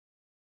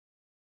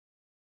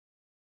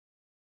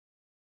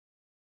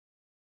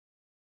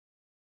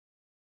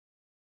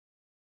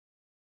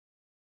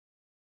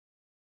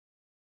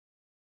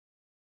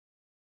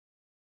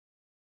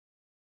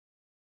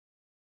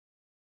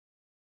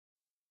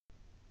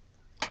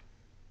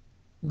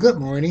Good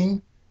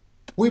morning.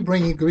 We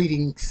bring you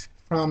greetings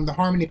from the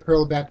Harmony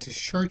Pearl Baptist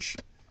Church,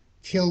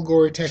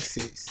 Kilgore,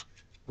 Texas.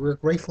 We're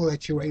grateful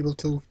that you were able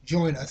to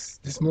join us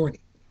this morning.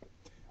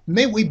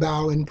 May we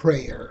bow in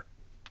prayer.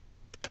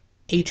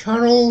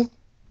 Eternal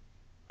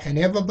and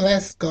ever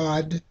blessed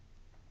God,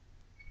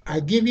 I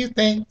give you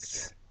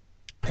thanks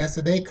as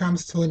the day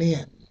comes to an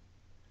end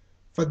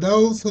for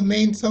those who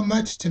mean so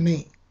much to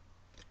me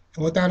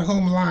and without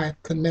whom life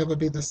could never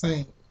be the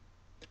same.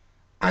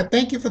 I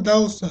thank you for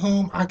those to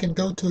whom I can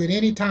go to at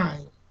any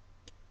time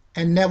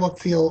and never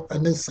feel a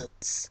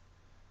nuisance.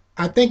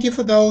 I thank you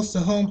for those to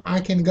whom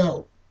I can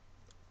go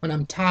when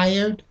I'm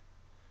tired,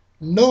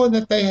 knowing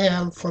that they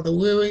have for the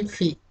weary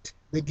feet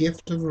the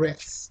gift of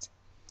rest.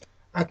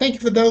 I thank you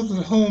for those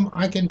with whom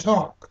I can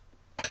talk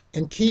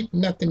and keep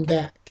nothing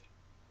back,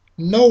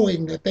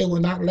 knowing that they will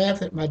not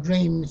laugh at my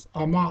dreams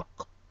or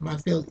mock my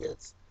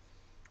failures.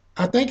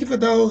 I thank you for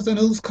those in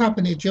whose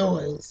company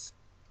joys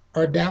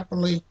are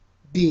doubly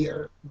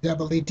dear,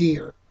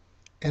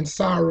 and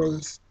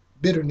sorrow's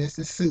bitterness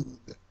is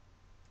soothed.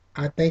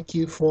 I thank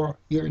you for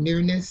your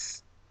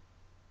nearness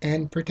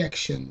and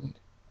protection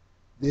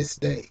this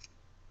day.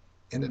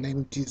 In the name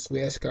of Jesus,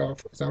 we ask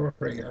God for our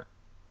prayer.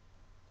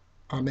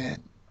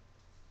 Amen.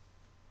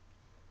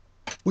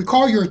 We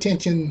call your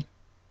attention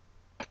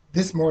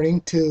this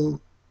morning to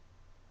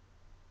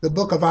the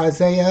book of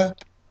Isaiah,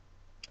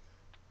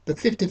 the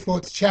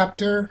 54th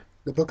chapter,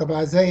 the book of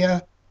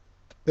Isaiah,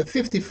 the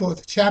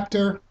 54th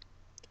chapter,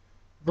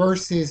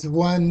 verses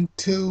 1,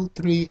 2,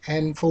 3,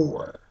 and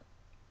 4.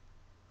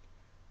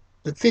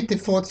 The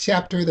 54th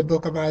chapter, the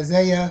book of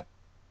Isaiah,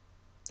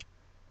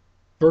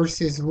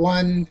 verses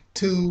 1,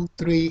 2,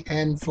 3,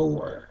 and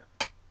 4.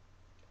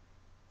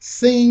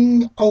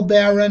 Sing, O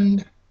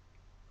barren,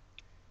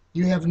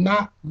 you have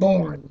not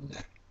borne.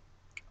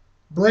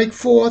 Break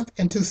forth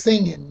into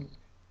singing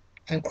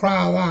and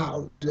cry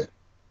aloud.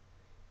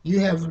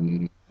 You have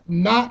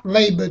not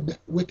labored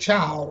with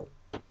child,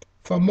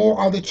 for more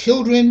are the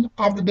children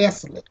of the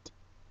desolate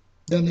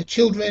than the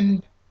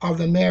children of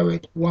the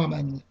married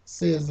woman,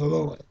 says the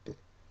Lord.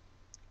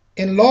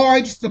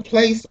 Enlarge the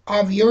place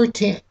of your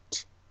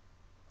tent,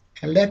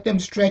 and let them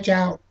stretch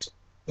out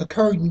the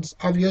curtains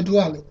of your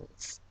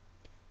dwellings.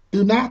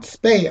 Do not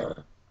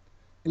spare.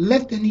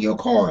 Lengthen your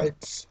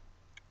cords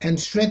and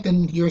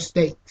strengthen your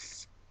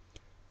stakes.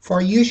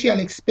 For you shall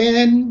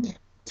expand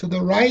to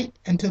the right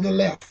and to the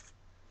left,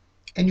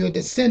 and your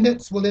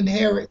descendants will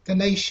inherit the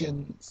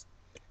nations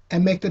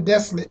and make the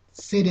desolate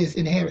cities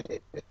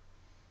inherited.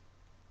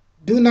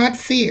 Do not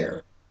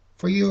fear,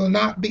 for you will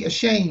not be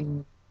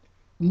ashamed,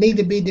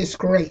 neither be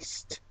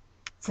disgraced,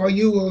 for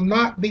you will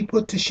not be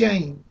put to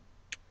shame,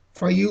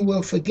 for you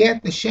will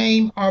forget the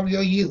shame of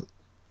your youth,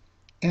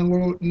 and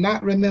will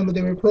not remember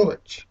the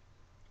reproach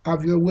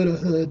of your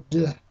widowhood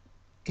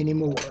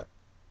anymore.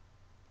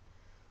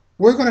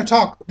 We're going to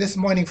talk this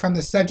morning from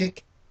the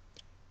subject,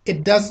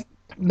 it doesn't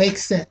make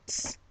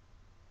sense,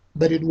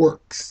 but it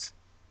works.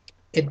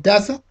 It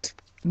doesn't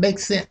make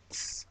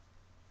sense,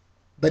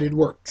 but it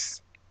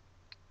works.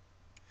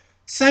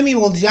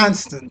 Samuel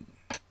Johnston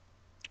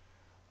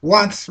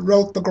once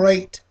wrote the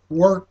great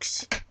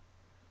works,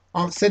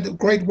 or said that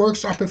great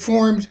works are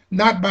performed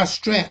not by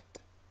strength,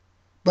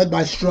 but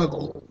by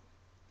struggle.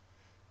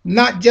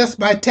 Not just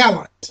by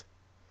talent,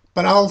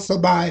 but also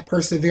by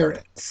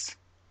perseverance.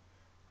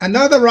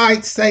 Another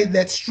writes say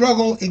that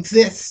struggle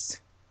exists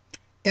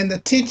in the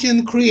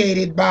tension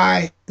created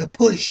by the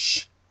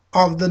push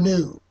of the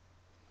new.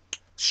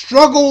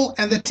 Struggle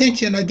and the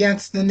tension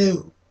against the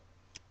new.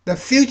 The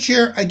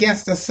future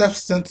against the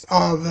substance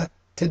of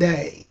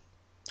today.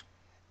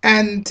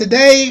 And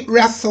today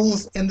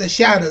wrestles in the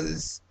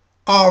shadows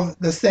of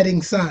the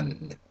setting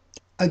sun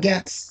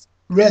against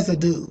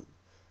residue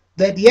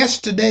that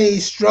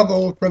yesterday's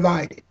struggle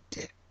provided.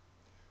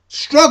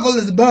 Struggle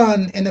is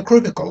born in the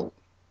critical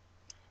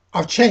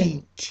of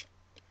change.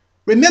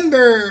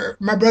 Remember,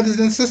 my brothers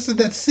and sisters,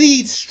 that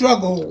seeds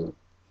struggle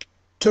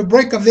to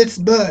break of its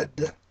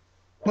bud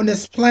when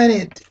it's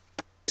planted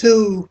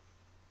planted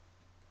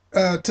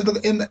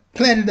in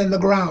the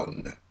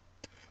ground.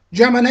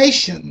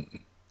 Germination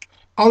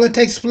only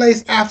takes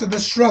place after the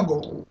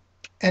struggle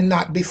and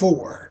not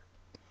before.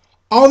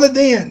 Only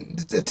then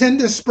the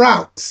tender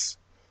sprouts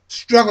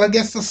struggle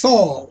against the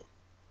soil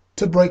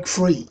to break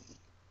free.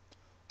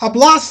 A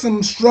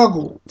blossom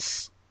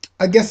struggles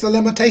against the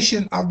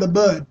limitation of the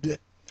bud.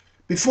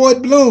 Before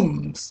it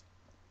blooms,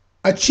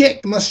 a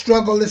chick must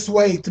struggle its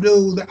way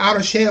through the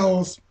outer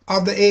shells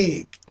of the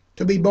egg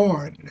to be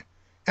born,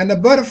 and the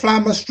butterfly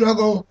must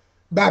struggle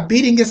by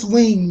beating its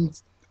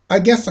wings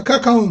against the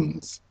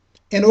cocoons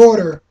in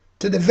order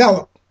to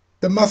develop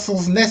the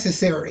muscles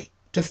necessary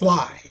to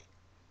fly.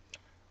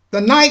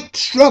 The night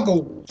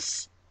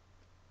struggles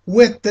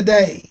with the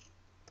day,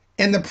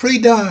 and the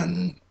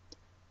pre-dawn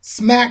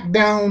smack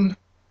down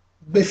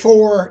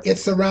before it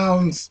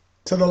surrounds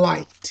to the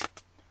light.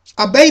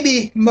 A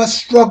baby must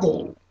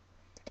struggle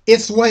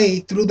its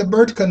way through the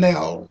birth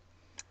canal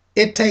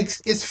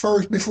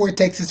before it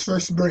takes its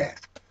first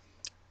breath.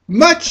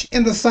 Much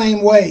in the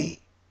same way,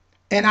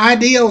 and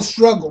ideal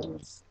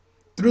struggles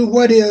through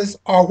what is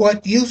or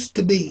what used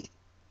to be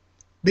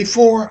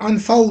before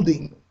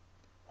unfolding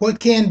what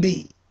can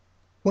be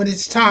when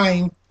its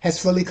time has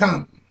fully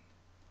come.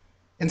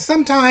 And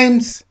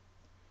sometimes,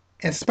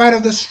 in spite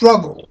of the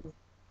struggle,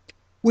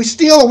 we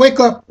still wake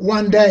up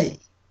one day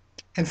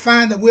and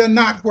find that we're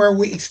not where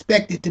we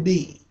expected to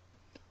be.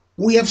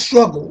 We have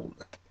struggled,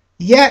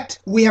 yet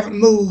we haven't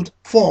moved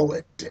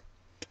forward.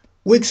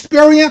 We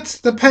experience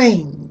the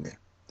pain,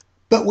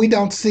 but we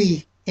don't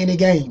see any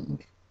gain.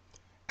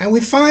 And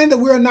we find that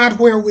we're not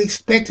where we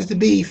expected to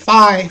be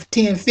 5,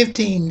 10,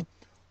 15,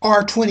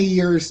 or 20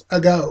 years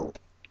ago.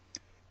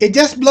 It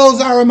just blows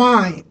our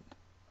mind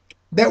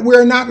that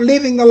we're not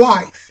living the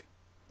life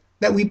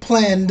that we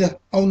planned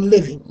on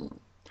living.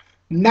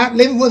 Not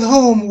living with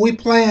whom we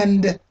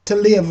planned to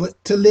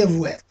live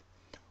with.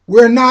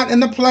 We're not in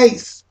the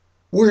place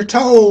we're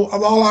told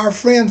of all our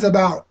friends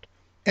about.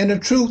 And the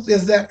truth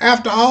is that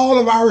after all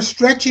of our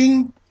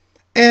stretching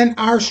and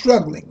our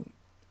struggling,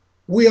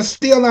 we are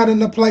still not in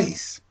the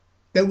place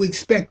that we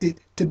expected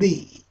to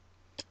be.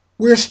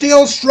 We're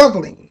still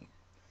struggling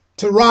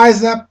to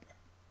rise up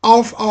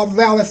off our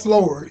valley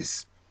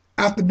floors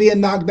after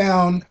being knocked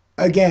down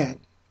again.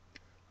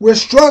 We're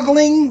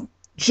struggling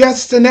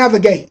just to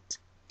navigate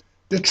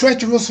the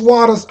treacherous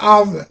waters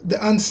of the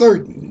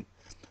uncertain.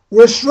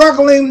 We're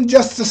struggling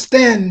just to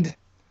stand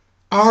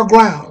our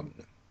ground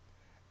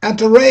and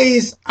to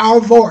raise our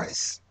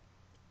voice,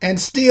 and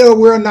still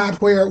we're not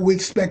where we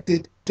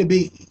expected to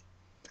be.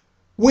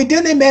 We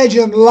didn't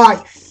imagine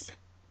life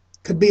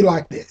could be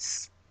like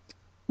this.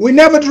 We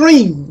never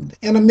dreamed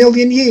in a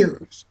million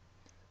years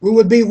we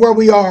would be where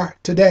we are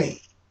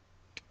today.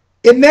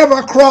 It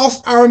never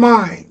crossed our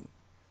mind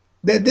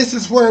that this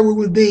is where we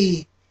would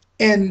be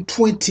in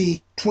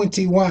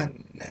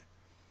 2021.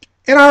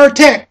 In our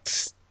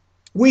text,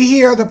 we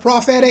hear the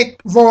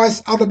prophetic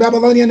voice of the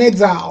Babylonian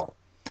exile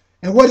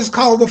and what is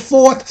called the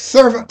fourth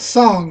servant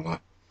song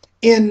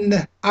in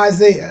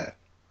Isaiah.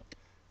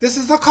 This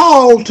is a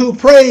call to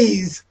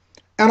praise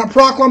and a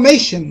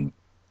proclamation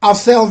of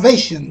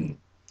salvation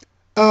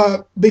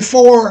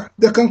before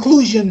the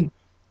conclusion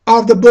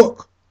of the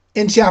book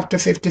in chapter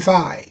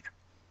 55.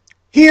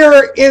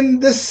 Here in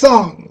this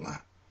song,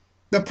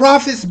 the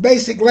prophet's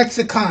basic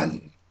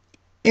lexicon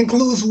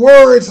includes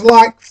words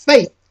like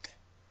faith,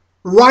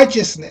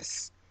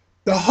 righteousness,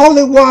 the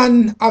Holy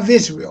One of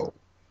Israel,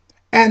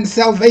 and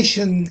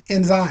salvation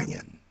in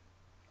Zion.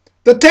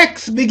 The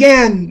text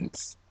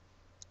begins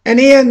and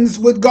ends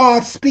with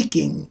God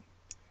speaking.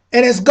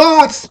 And as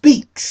God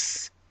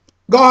speaks,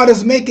 God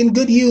is making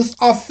good use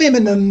of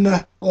feminine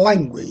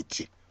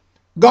language.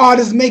 God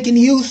is making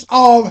use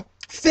of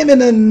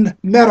feminine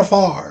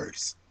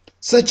metaphors,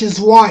 such as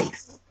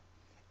wife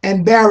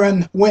and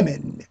barren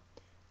women,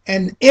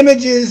 and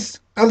images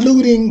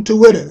alluding to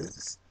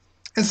widows.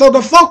 And so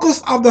the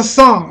focus of the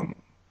song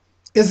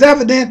is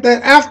evident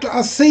that after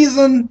a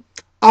season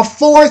of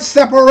forced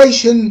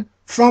separation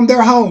from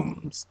their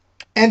homes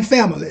and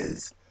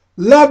families,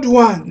 loved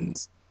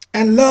ones,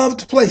 and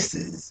loved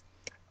places,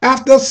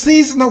 after a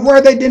season of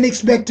where they didn't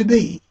expect to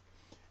be,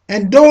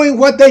 and doing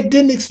what they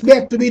didn't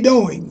expect to be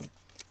doing,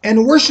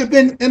 and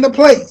worshiping in a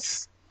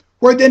place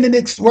where they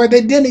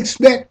didn't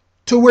expect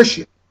to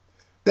worship,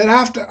 that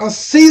after a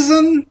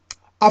season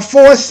of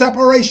forced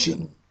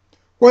separation,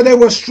 where they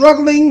were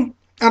struggling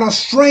in a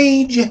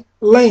strange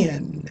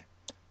land,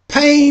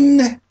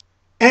 pain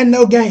and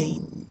no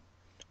gain,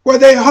 where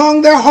they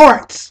hung their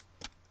hearts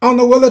on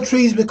the willow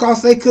trees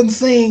because they couldn't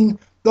sing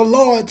the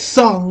Lord's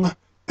song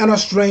in a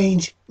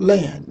strange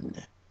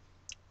land.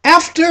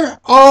 After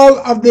all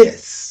of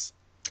this,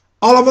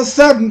 all of a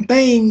sudden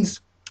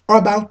things are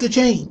about to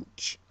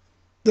change.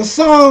 The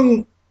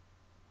song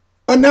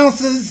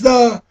announces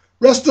the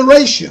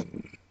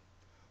restoration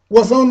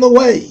was on the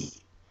way.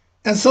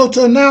 And so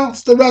to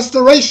announce the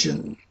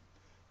restoration,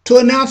 to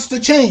announce the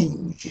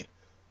change,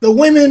 the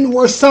women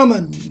were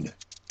summoned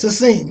to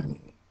sing.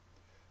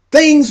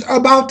 Things are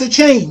about to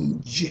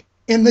change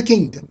in the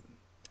kingdom.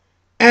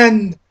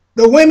 And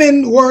the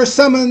women were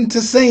summoned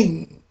to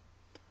sing,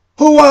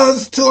 who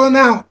was to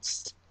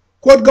announce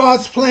what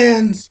God's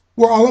plans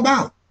were all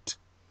about.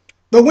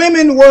 The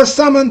women were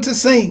summoned to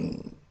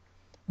sing.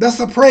 That's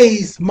a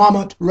praise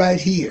moment right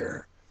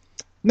here.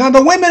 Now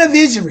the women of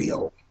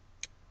Israel,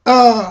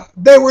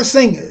 they were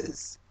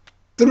singers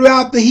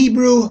throughout the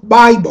Hebrew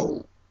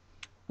Bible.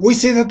 We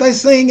see that they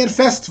sing at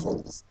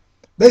festivals.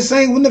 They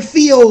sang when the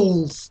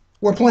fields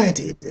were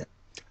planted.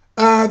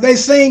 They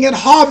sing at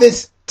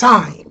harvest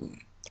time.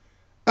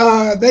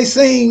 They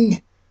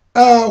sing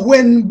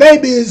when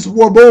babies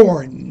were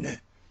born.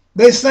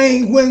 They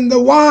sang when the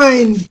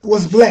wine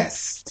was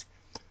blessed.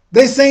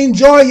 They sing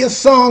joyous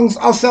songs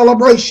of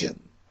celebration.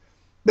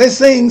 They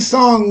sing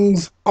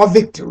songs of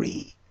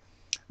victory.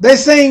 They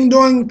sing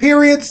during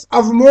periods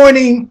of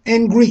mourning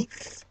and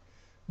grief.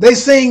 They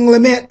sing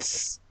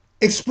laments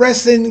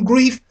expressing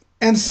grief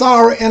and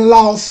sorrow and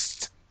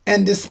loss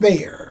and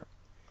despair.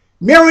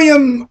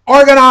 Miriam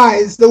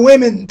organized the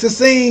women to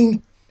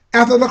sing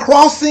after the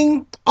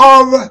crossing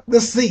of the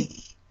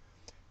sea.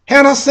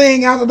 Hannah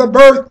sang after the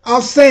birth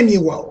of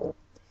Samuel.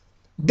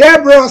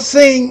 Deborah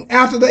sang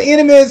after the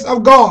enemies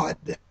of God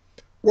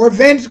were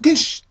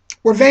vanquished,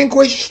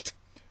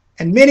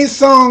 and many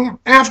sung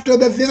after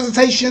the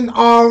visitation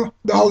of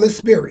the Holy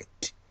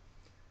Spirit.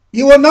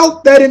 You will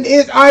note that in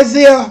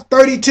Isaiah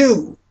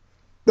 32,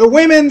 the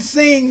women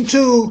sing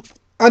to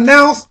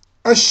announce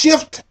a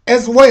shift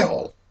as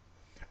well.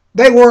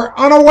 They were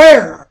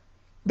unaware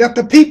that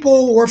the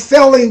people were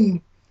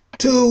failing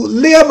to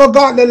live a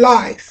godly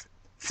life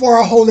for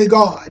a holy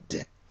God.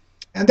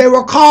 And they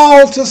were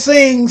called to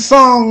sing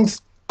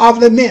songs of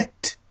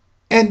lament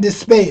and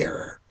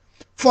despair.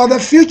 For the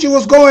future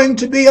was going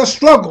to be a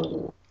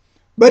struggle.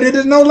 But it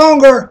is no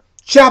longer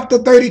chapter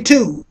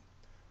 32,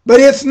 but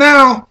it's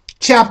now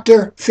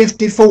chapter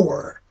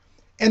 54.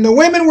 And the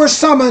women were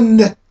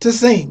summoned to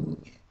sing.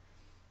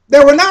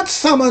 They were not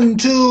summoned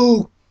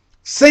to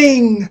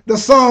sing the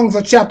songs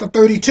of chapter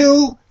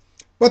 32,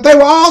 but they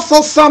were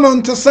also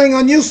summoned to sing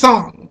a new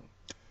song.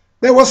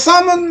 They were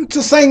summoned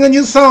to sing a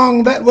new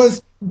song that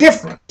was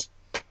different,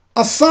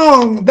 a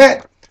song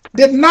that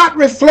did not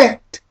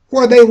reflect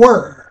where they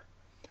were,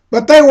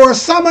 but they were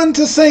summoned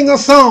to sing a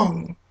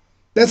song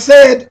that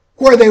said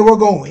where they were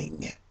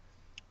going.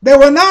 They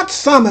were not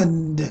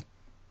summoned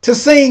to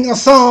sing a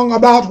song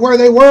about where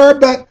they were,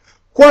 but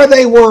where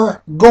they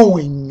were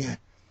going.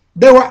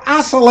 They were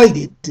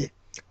isolated.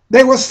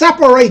 They were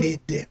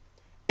separated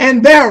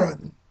and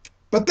barren.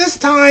 But this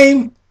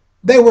time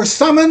they were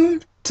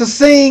summoned to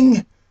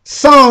sing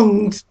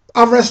songs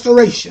of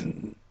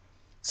restoration.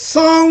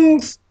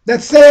 Songs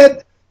that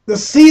said the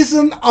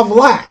season of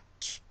lack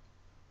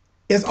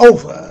is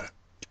over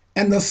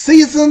and the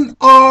season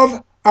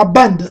of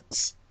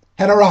abundance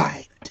had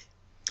arrived.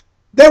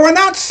 They were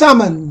not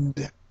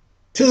summoned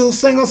to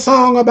sing a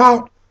song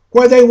about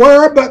where they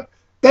were, but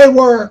they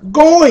were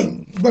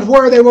going, but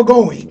where they were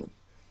going.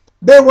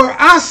 They were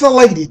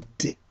isolated.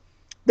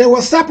 They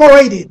were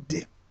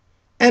separated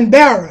and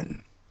barren.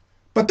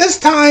 But this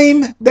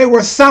time they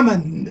were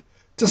summoned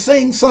to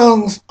sing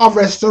songs of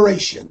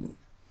restoration.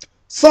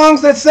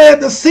 Songs that said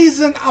the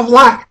season of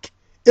lack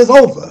is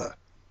over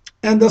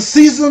and the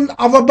season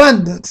of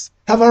abundance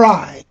have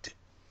arrived.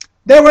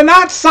 They were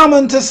not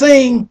summoned to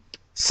sing,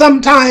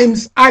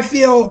 sometimes I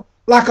feel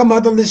like a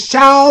motherless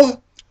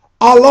child,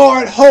 or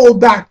Lord,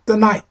 hold back the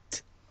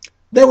night.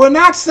 They were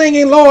not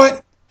singing,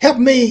 Lord, help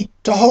me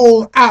to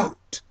hold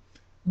out.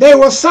 They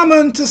were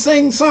summoned to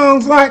sing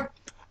songs like,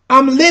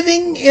 I'm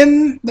living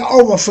in the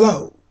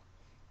overflow.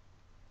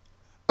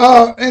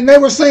 And they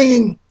were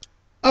singing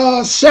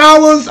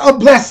showers of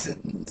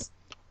blessings,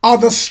 or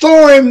the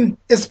storm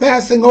is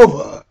passing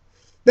over.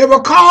 They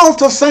were called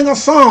to sing a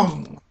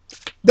song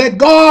that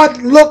God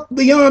looked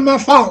beyond my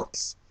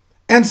faults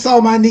and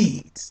saw my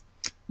needs.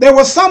 They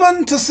were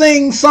summoned to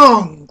sing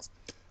songs,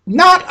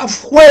 not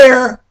of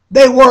where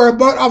they were,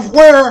 but of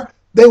where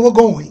they were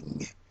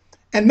going.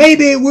 And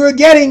maybe we're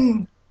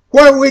getting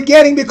where we're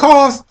getting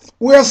because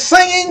we're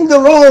singing the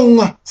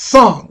wrong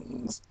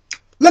songs.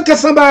 Look at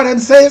somebody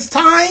and say, it's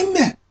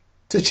time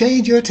to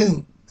change your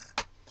tune.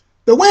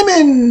 The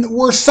women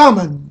were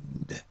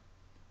summoned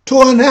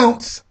to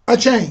announce a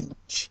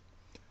change,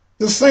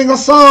 to sing a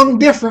song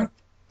different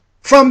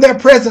from their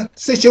present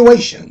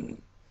situation.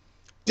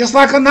 Just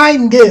like a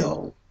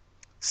nightingale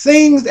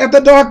sings at the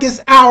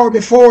darkest hour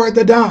before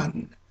the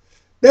dawn.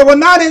 They were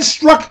not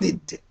instructed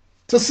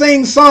to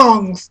sing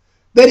songs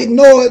that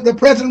ignored the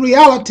present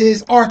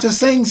realities or to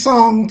sing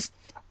songs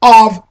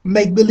of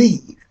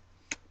make-believe.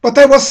 But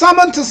they were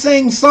summoned to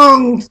sing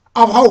songs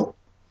of hope,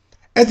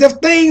 as if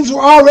things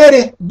were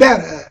already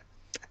better,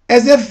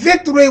 as if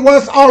victory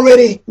was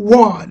already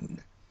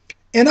won.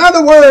 In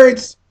other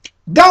words,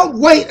 don't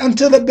wait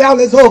until the battle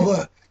is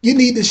over. You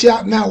need to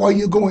shout now while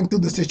you're going through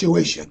the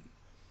situation.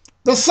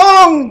 The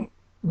song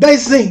they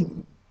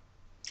sing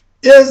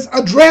is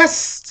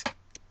addressed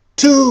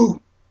to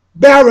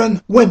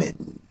barren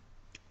women.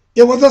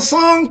 It was a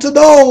song to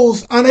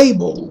those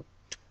unable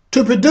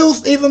to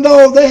produce, even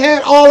though they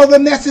had all of the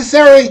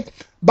necessary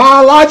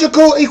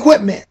biological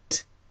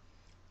equipment.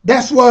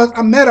 That was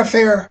a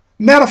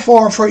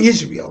metaphor for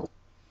Israel.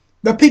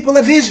 The people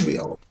of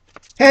Israel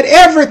had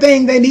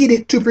everything they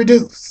needed to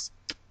produce.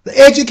 The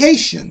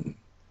education,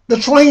 the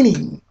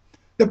training,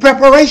 the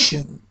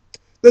preparation,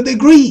 the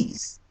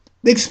degrees,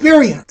 the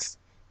experience.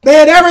 They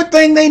had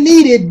everything they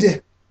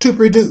needed to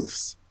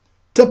produce,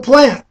 to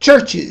plant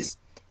churches,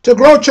 to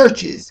grow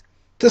churches,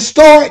 to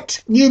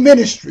start new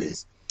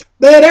ministries.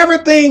 They had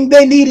everything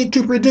they needed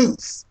to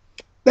produce.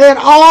 They had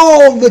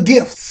all the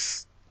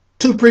gifts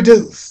to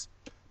produce,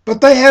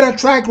 but they had a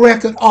track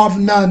record of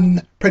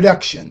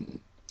non-production.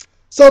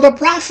 So the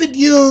prophet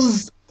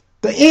used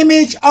the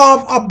image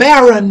of a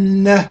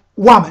barren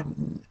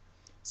woman,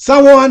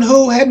 someone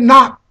who had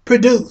not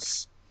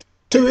produced,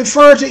 to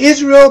refer to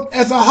Israel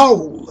as a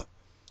whole.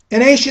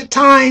 In ancient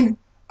time,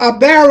 a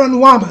barren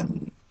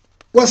woman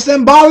was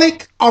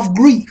symbolic of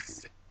grief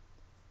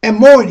and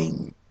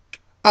mourning.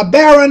 A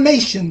barren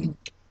nation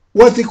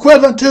was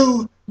equivalent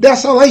to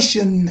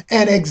desolation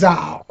and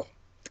exile.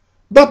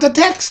 But the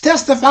text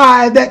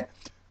testified that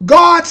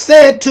God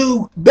said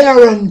to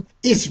barren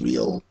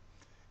Israel,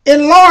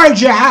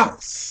 enlarge your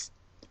house.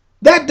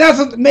 That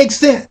doesn't make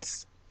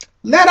sense.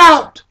 Let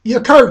out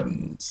your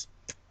curtains.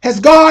 Has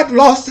God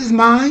lost his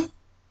mind?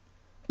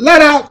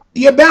 Let out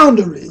your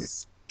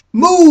boundaries.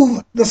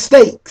 Move the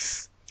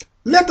stakes.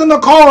 Lengthen the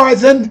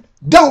cords and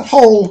don't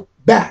hold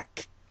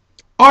back.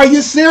 Are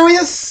you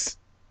serious?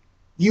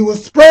 You will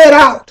spread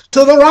out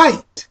to the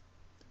right.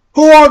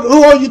 Who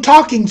are you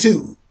talking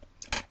to?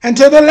 And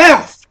to the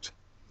left.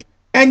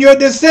 And your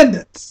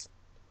descendants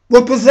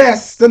will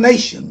possess the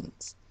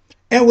nations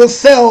and will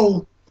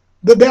sell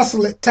the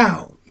desolate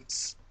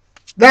towns.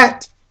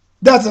 That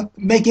doesn't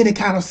make any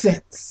kind of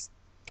sense.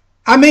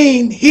 I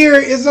mean, here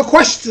is the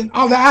question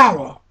of the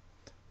hour.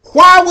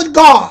 Why would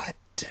God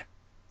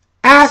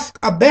ask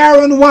a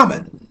barren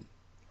woman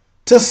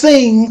to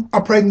sing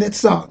a pregnant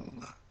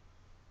song?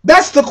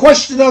 That's the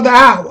question of the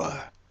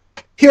hour.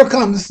 Here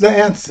comes the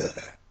answer.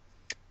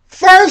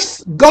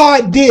 First,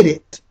 God did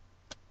it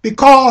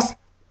because,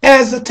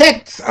 as the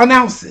text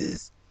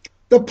announces,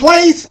 the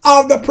place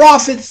of the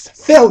prophet's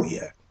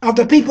failure, of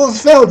the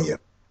people's failure,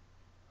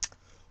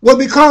 will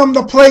become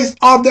the place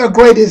of their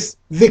greatest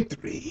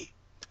victory.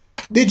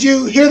 Did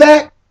you hear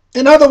that?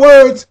 In other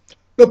words,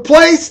 the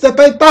place that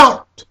they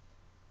thought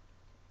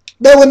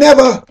they would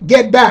never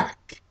get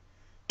back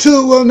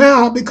to will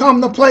now become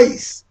the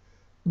place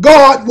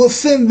God will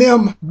send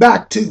them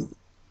back to.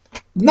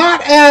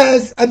 Not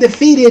as a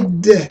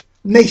defeated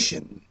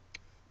nation,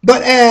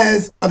 but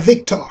as a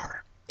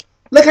victor.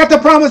 Look at the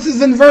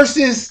promises in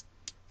verses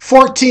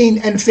 14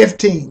 and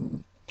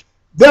 15.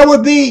 There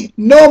will be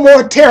no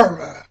more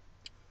terror,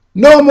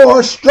 no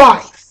more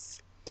strife.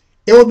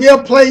 It will be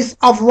a place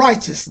of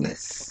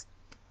righteousness.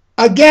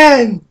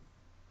 Again,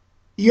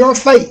 your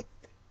faith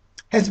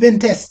has been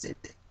tested.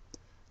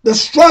 The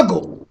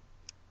struggle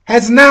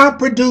has now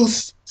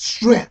produced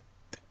strength.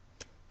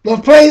 The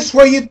place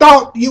where you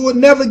thought you would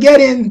never get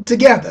in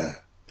together,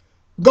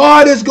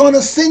 God is going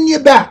to send you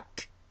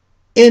back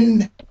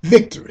in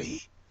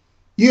victory.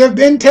 You have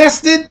been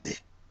tested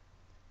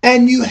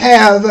and you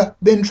have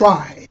been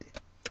tried.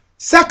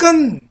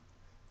 Second,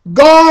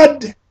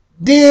 God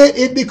did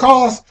it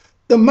because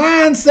the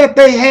mindset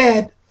they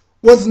had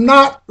was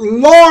not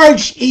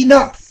large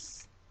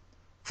enough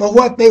for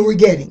what they were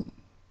getting.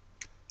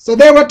 So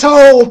they were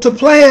told to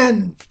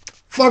plan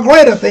for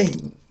greater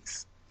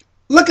things.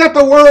 Look at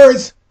the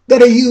words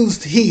that are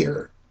used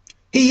here.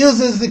 He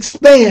uses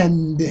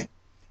expand,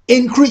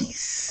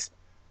 increase,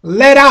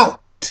 let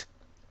out,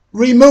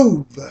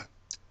 remove,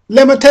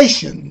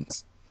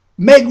 limitations,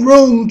 make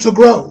room to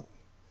grow.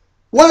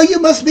 Well, you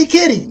must be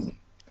kidding.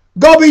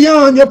 Go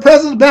beyond your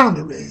present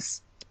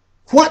boundaries.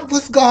 What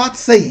was God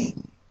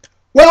saying?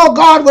 Well,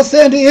 God was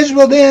saying to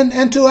Israel then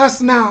and to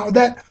us now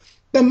that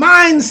the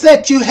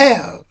mindset you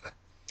have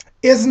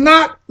is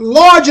not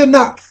large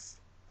enough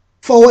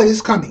for what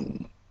is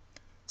coming.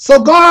 So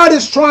God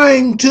is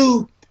trying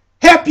to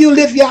help you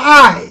lift your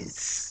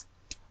eyes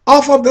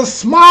off of the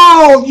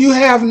small you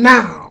have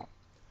now,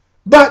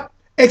 but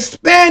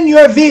expand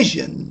your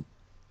vision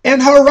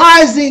and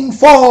horizon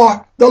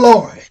for the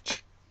Lord.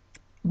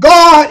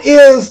 God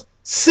is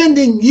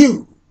sending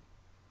you.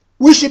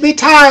 We should be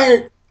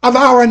tired of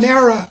our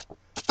narrow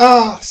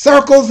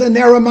circles and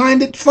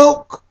narrow-minded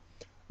folk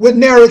with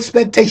narrow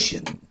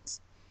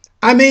expectations.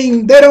 I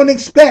mean, they don't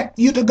expect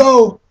you to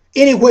go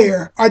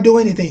anywhere or do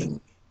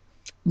anything.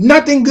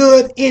 Nothing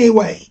good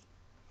anyway.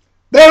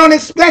 They don't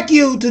expect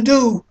you to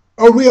do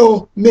a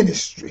real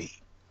ministry.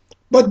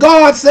 But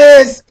God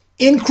says,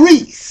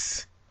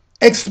 increase,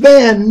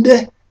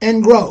 expand,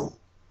 and grow.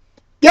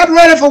 Get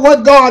ready for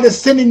what God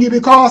is sending you,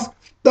 because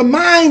the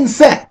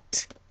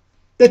mindset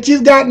that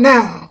you've got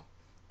now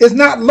is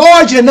not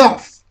large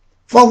enough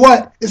for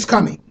what is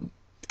coming.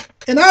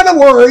 In other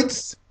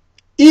words,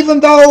 even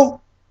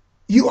though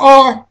you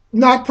are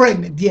not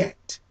pregnant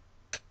yet,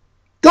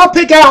 go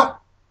pick out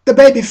the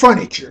baby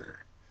furniture.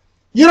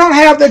 You don't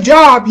have the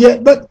job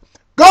yet, but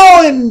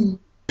go and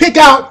pick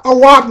out a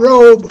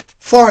wardrobe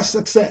for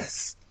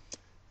success.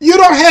 You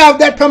don't have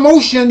that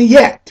promotion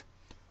yet,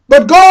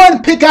 but go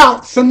and pick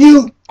out some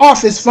new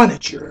office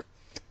furniture.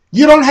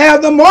 You don't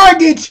have the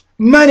mortgage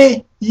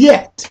money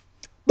yet,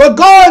 but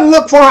go and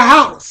look for a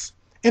house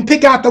and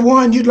pick out the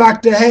one you'd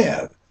like to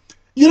have.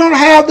 You don't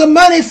have the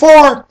money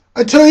for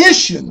a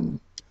tuition,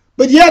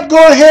 but yet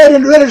go ahead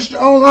and register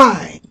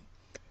online.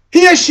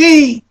 He or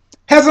she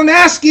hasn't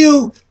asked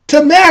you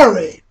to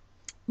marry,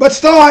 but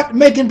start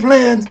making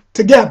plans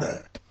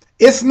together.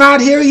 It's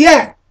not here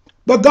yet,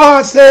 but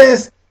God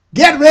says,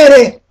 get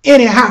ready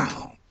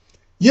anyhow.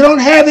 You don't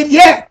have it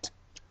yet,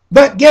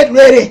 but get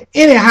ready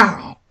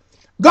anyhow.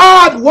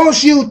 God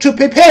wants you to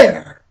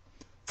prepare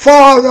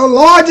for the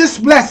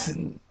largest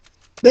blessing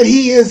that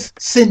he is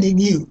sending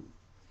you.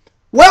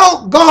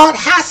 Well, God,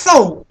 how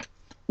so?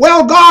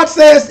 Well, God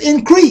says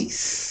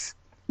increase,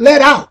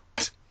 let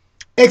out,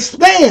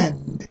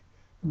 expand,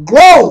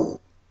 grow,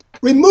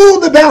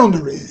 remove the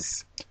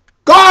boundaries.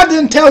 God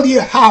didn't tell you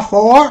how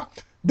far.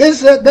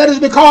 That is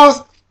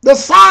because the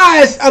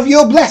size of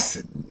your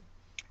blessing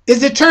is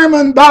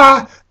determined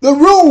by the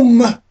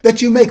room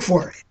that you make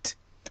for it.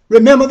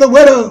 Remember the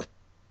widow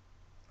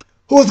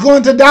who was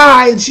going to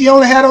die and she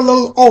only had a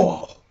little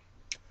oil.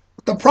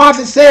 The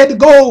prophet said to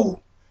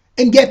go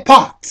and get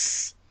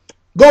pots.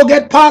 Go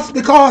get pots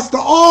because the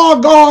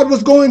oil God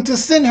was going to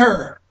send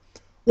her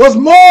was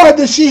more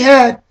than she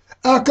had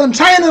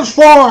containers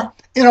for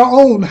in her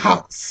own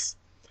house.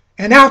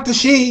 And after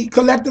she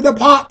collected the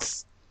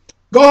pots,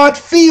 God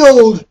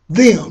filled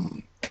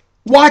them.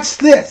 Watch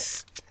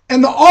this.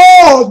 And the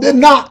oil did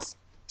not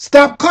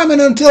stop coming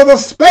until the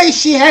space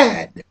she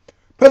had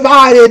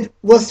provided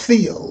was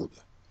filled.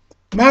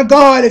 My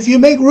God, if you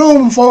make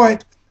room for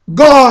it,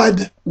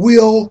 God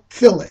will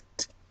fill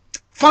it.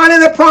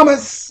 Finding a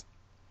promise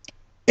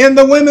in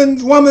the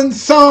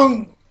woman's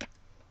song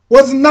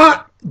was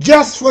not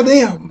just for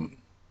them,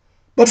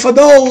 but for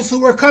those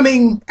who were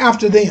coming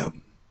after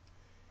them.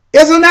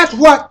 Isn't that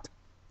what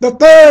the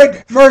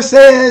third verse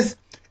says?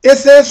 It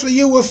says, for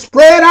you will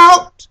spread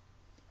out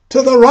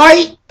to the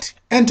right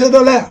and to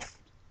the left,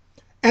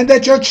 and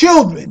that your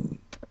children,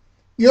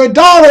 your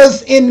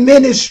daughters in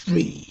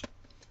ministry,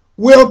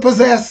 will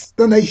possess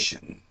the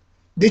nation.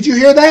 Did you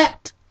hear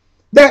that?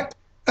 That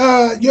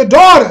your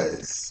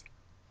daughters,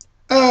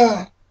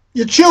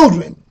 your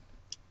children,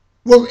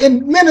 will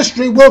in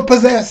ministry will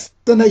possess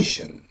the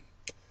nation.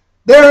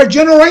 There are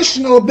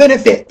generational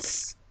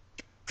benefits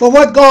for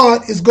what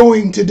God is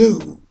going to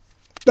do.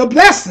 The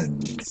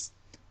blessings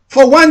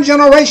for one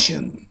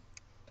generation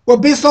will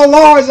be so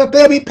large that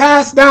they'll be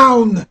passed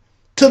down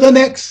to the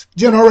next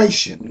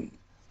generation.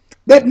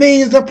 That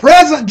means the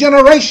present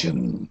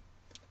generation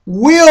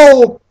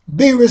will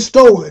be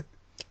restored,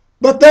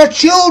 but their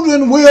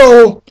children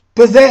will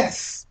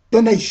possess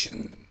the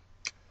nation.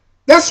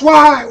 That's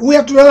why we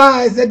have to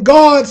realize that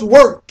God's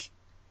work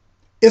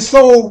is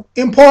so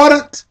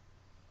important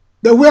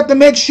that we have to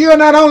make sure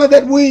not only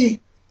that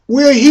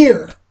we're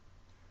here,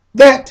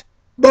 but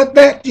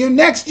that your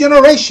next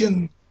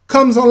generation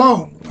comes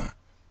along.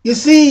 You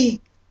see,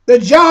 the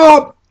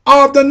job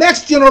of the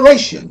next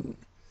generation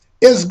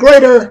is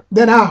greater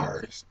than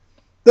ours.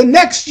 The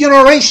next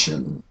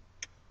generation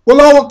will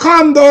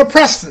overcome the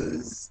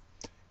oppressors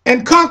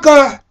and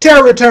conquer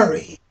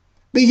territory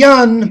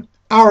beyond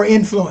our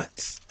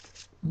influence.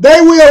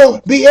 They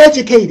will be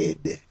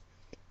educated,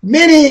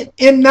 many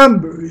in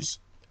numbers,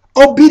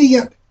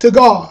 obedient to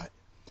God.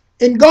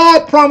 And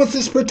God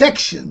promises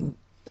protection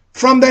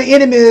from their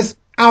enemies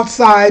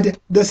outside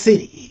the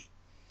city.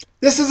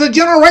 This is a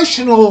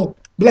generational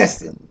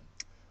blessing.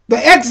 The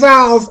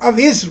exiles of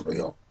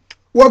Israel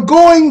were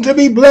going to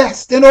be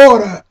blessed in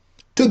order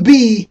to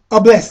be a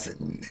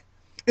blessing.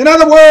 In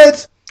other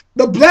words,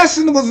 the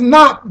blessing was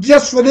not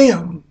just for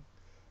them,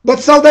 but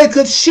so they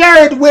could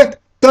share it with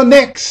the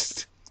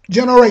next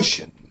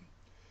generation.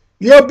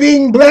 Your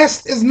being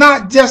blessed is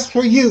not just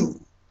for you,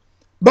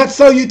 but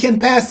so you can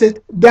pass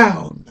it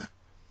down.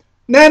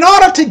 Now, in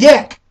order to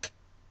get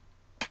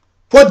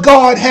what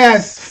God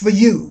has for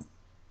you,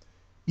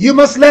 you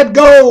must let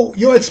go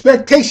your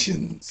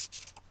expectations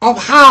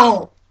of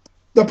how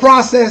the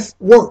process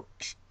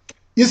works.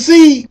 You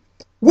see,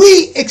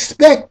 we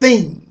expect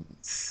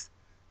things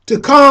to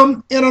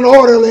come in an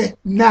orderly,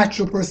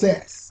 natural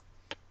process.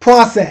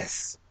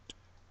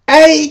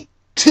 A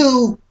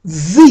to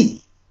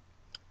Z.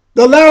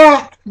 The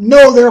letter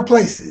know their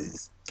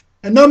places.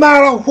 And no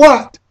matter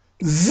what,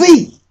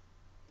 Z,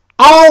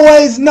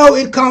 always know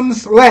it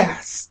comes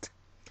last.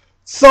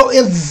 So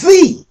if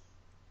Z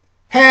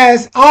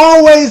has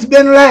always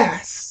been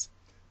last,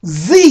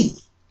 Z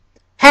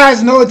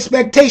has no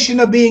expectation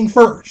of being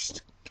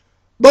first.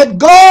 But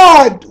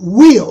God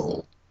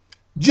will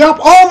jump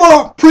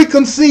over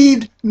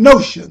preconceived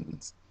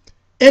notions.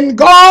 And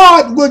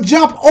God will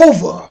jump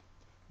over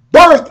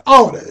birth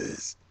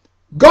orders.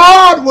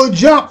 God will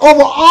jump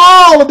over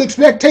all of the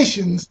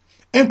expectations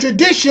and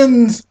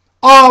traditions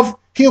of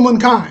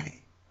humankind.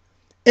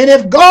 And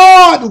if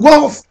God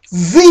wants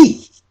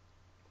Z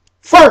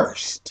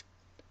first,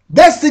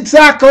 that's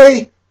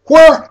exactly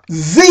where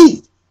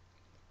Z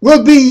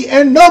will be,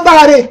 and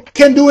nobody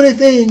can do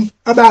anything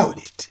about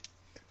it.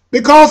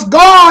 Because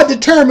God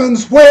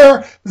determines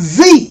where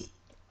Z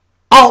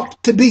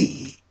ought to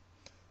be.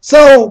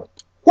 So,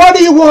 what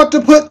do you want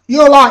to put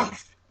your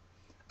life?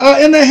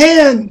 In the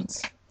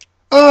hands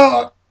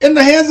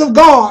of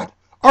God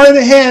or in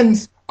the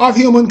hands of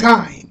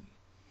humankind?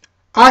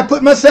 I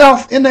put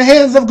myself in the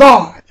hands of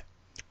God.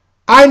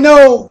 I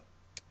know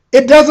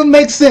it doesn't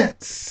make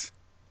sense,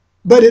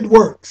 but it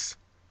works.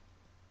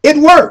 It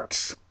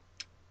works.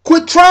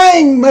 Quit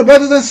trying, my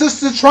brothers and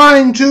sisters,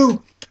 trying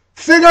to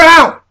figure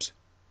out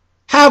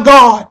how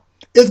God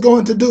is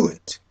going to do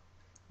it.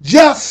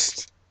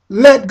 Just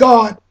let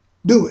God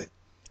do it.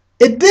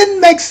 It didn't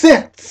make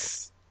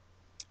sense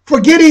for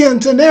Gideon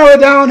to narrow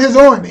down his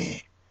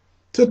army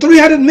to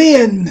 300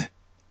 men,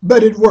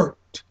 but it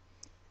worked.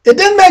 It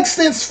didn't make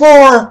sense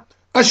for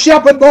a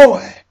shepherd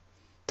boy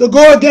to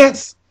go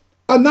against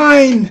a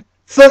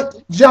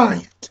 9-foot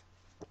giant,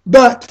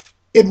 but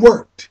it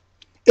worked.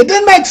 It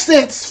didn't make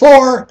sense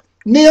for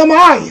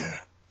Nehemiah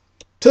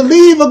to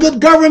leave a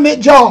good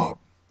government job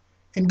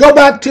and go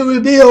back to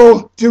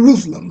rebuild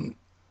Jerusalem,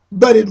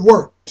 but it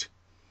worked.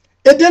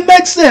 It didn't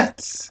make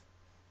sense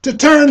to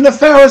turn the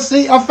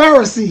Pharisee of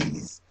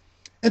Pharisees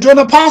into an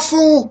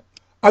apostle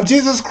of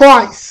Jesus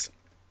Christ,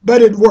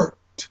 but it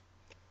worked.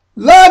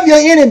 Love your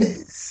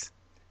enemies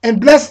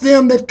and bless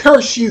them that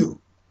curse you.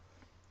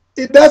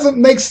 It doesn't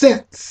make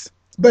sense,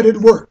 but it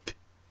worked.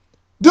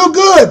 Do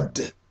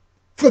good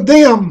for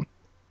them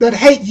that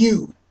hate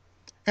you,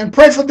 and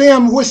pray for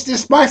them which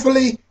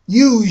despitefully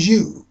use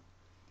you.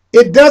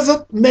 It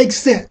doesn't make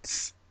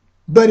sense,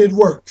 but it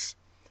works.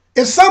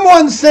 If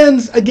someone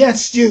sins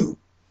against you,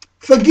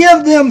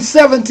 forgive them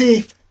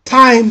 70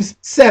 times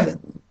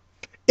 7.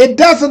 It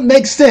doesn't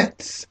make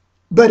sense,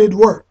 but it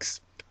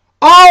works.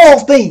 All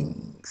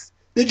things.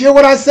 Did you hear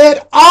what I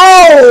said?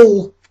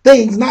 All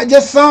things, not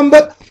just some,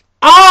 but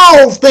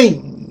all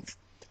things,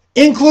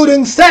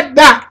 including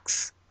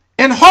setbacks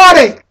and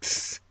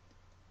heartaches,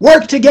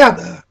 work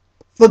together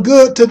for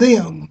good to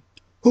them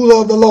who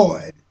love the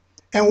Lord,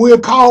 and we're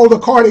called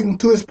according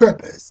to his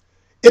purpose.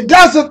 It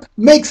doesn't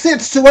make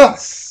sense to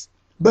us,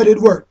 but it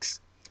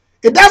works.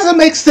 It doesn't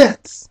make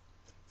sense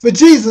for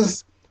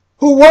Jesus,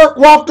 who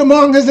walked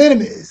among his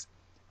enemies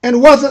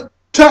and wasn't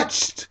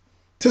touched,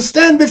 to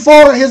stand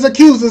before his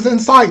accusers in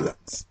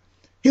silence.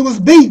 He was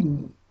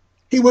beaten.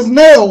 He was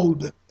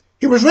nailed.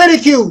 He was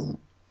ridiculed.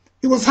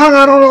 He was hung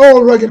out on an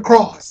old rugged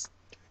cross.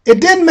 It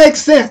didn't make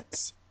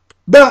sense,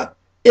 but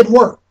it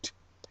worked.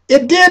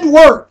 It did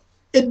work.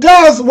 It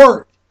does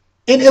work.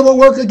 And it will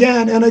work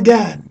again and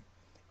again.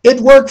 It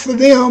worked for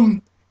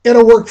them.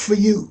 It'll work for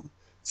you.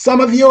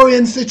 Some of you are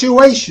in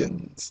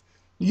situations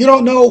you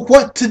don't know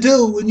what to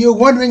do, and you're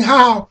wondering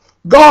how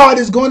God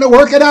is going to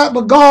work it out,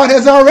 but God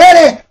has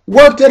already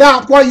worked it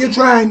out while you're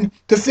trying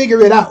to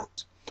figure it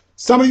out.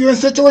 Some of you are in a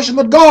situation,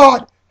 but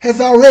God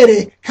has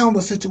already handled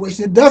the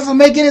situation. It doesn't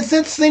make any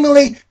sense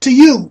seemingly to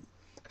you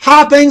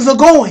how things are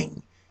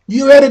going.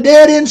 You're at a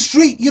dead-end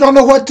street. You don't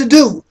know what to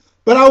do.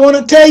 But I want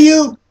to tell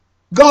you,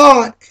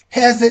 God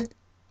has it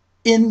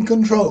in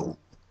control.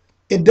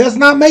 It does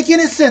not make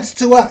any sense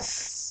to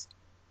us,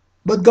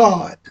 but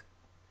God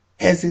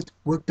has it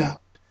worked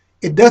out.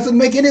 It doesn't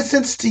make any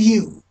sense to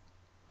you,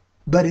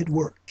 but it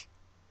worked.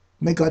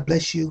 May God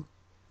bless you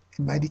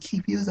and mighty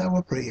keep you is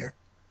our prayer.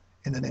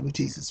 In the name of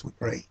Jesus we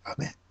pray.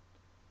 Amen.